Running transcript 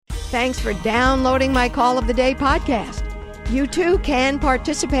Thanks for downloading my Call of the Day podcast. You too can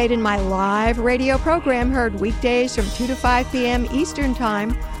participate in my live radio program heard weekdays from 2 to 5 p.m. Eastern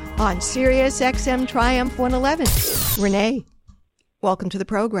Time on Sirius XM Triumph 111. Renee, welcome to the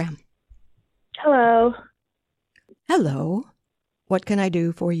program. Hello. Hello. What can I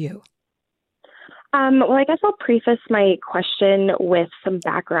do for you? Well, I guess I'll preface my question with some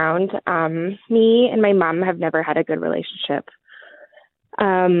background. Me and my mom have never had a good relationship.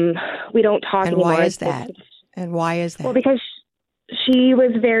 We don't talk anymore. And why is that? Well, because she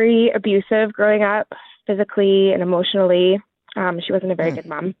was very abusive growing up, physically and emotionally. She wasn't a very good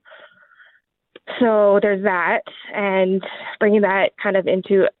mom. So there's that. And bringing that kind of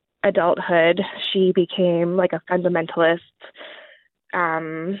into adulthood, she became like a fundamentalist,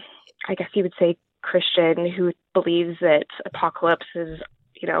 I guess you would say Christian, who believes that apocalypse is,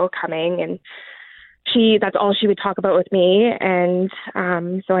 coming, and that's all she would talk about with me. And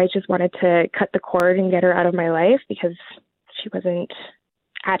so I just wanted to cut the cord and get her out of my life because she wasn't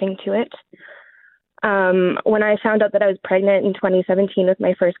adding to it. When I found out that I was pregnant in 2017 with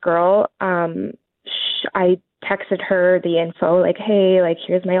my first girl, I texted her the info, like, hey, like,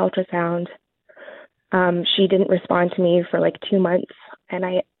 here's my ultrasound. She didn't respond to me for like 2 months, and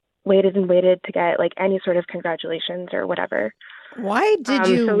I waited and waited to get like any sort of congratulations or whatever. Why did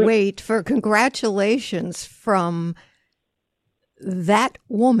you wait for congratulations from that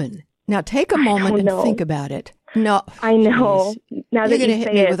woman? Now take a moment and think about it. No, I know. Geez. Now you're that going to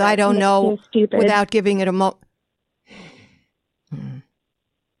hit me with I don't know without giving it a moment.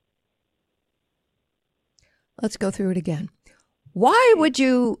 Let's go through it again. Why would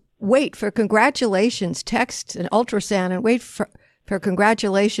you wait for congratulations, text an ultrasound, and wait for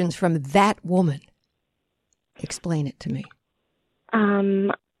congratulations from that woman? Explain it to me.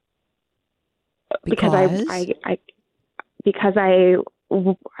 Because I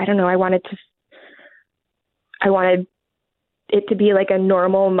don't know. I wanted it to be like a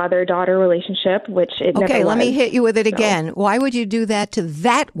normal mother-daughter relationship, which it never was. Okay, let me hit you with it again. Why would you do that to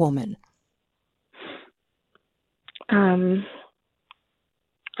that woman? Because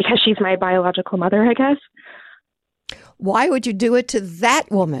she's my biological mother, I guess. Why would you do it to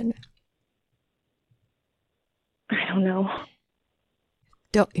that woman? I don't know.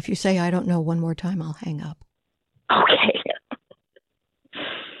 If you say I don't know one more time, I'll hang up. Okay.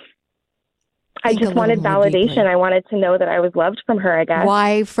 I just wanted validation. I wanted to know that I was loved from her, I guess.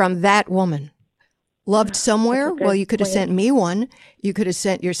 Why from that woman? Loved somewhere? Well, you could have sent me one. You could have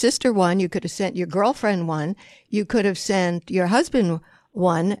sent your sister one. You could have sent your girlfriend one. You could have sent your husband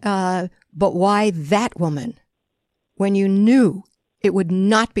one. But why that woman? When you knew it would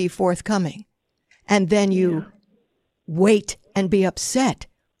not be forthcoming. And then you wait and be upset.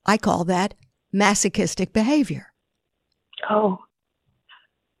 I call that masochistic behavior. Oh.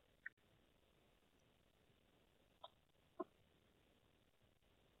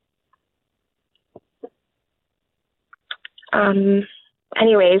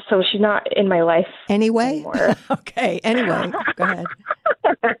 Anyway, so she's not in my life anymore. Okay. Anyway, go ahead.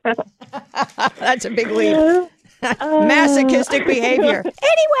 That's a big leap. Masochistic behavior.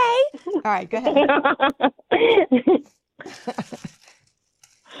 Anyway. All right, go ahead.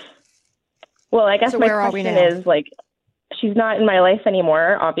 Well, I guess my question is, like, she's not in my life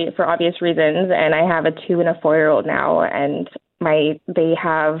anymore, for obvious reasons, and I have a 2- and a 4-year-old now, and they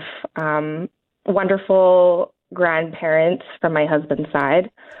have wonderful grandparents from my husband's side.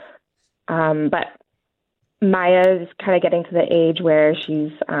 But Maya is kind of getting to the age where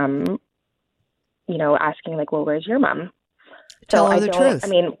she's, asking, like, well, where's your mom? Tell her the truth.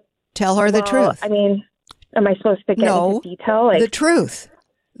 Tell her the truth. I mean, am I supposed to get into detail? The truth.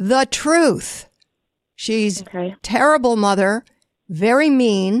 The truth. She's terrible mother, very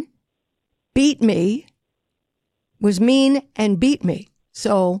mean, beat me, was mean and beat me.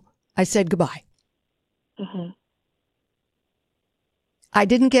 So I said goodbye. Mm-hmm. I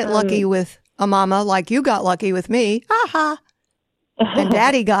didn't get lucky with a mama like you got lucky with me. Aha. And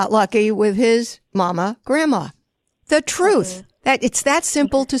Daddy got lucky with his mama, Grandma. The truth. It's that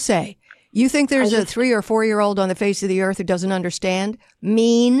simple to say. You think there's a 3 or 4-year-old on the face of the earth who doesn't understand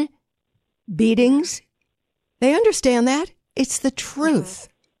mean beatings? They understand that. It's the truth.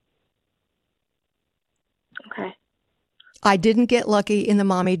 Okay. I didn't get lucky in the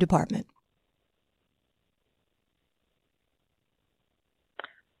mommy department.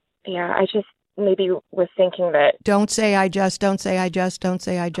 Yeah, I just maybe was thinking that... Don't say I just. Don't say I just. Don't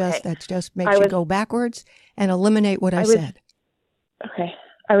say I just. Okay. That just makes you go backwards and eliminate what I said. Okay.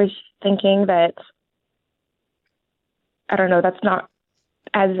 I was thinking that, I don't know, that's not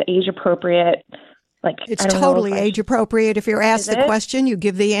as age appropriate Like, it's I don't totally know if age appropriate. If you're asked Is the it? question, you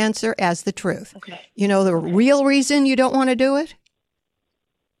give the answer as the truth. Okay. You know the real reason you don't want to do it?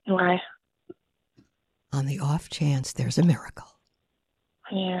 Why? On the off chance there's a miracle.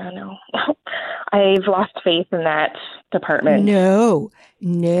 Yeah, no. I've lost faith in that department. No,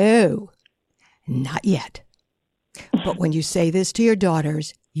 not yet. But when you say this to your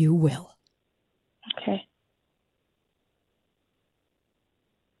daughters, you will. Okay.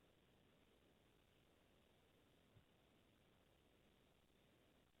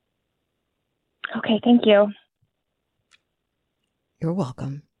 Okay, thank you. You're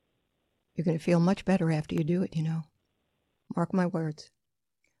welcome. You're going to feel much better after you do it, you know. Mark my words.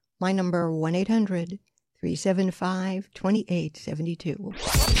 My number,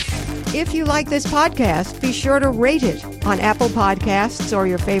 1-800-375-2872. If you like this podcast, be sure to rate it on Apple Podcasts or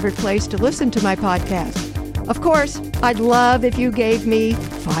your favorite place to listen to my podcast. Of course, I'd love if you gave me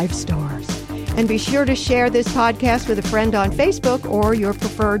 5 stars. And be sure to share this podcast with a friend on Facebook or your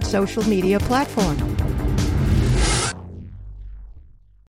preferred social media platform.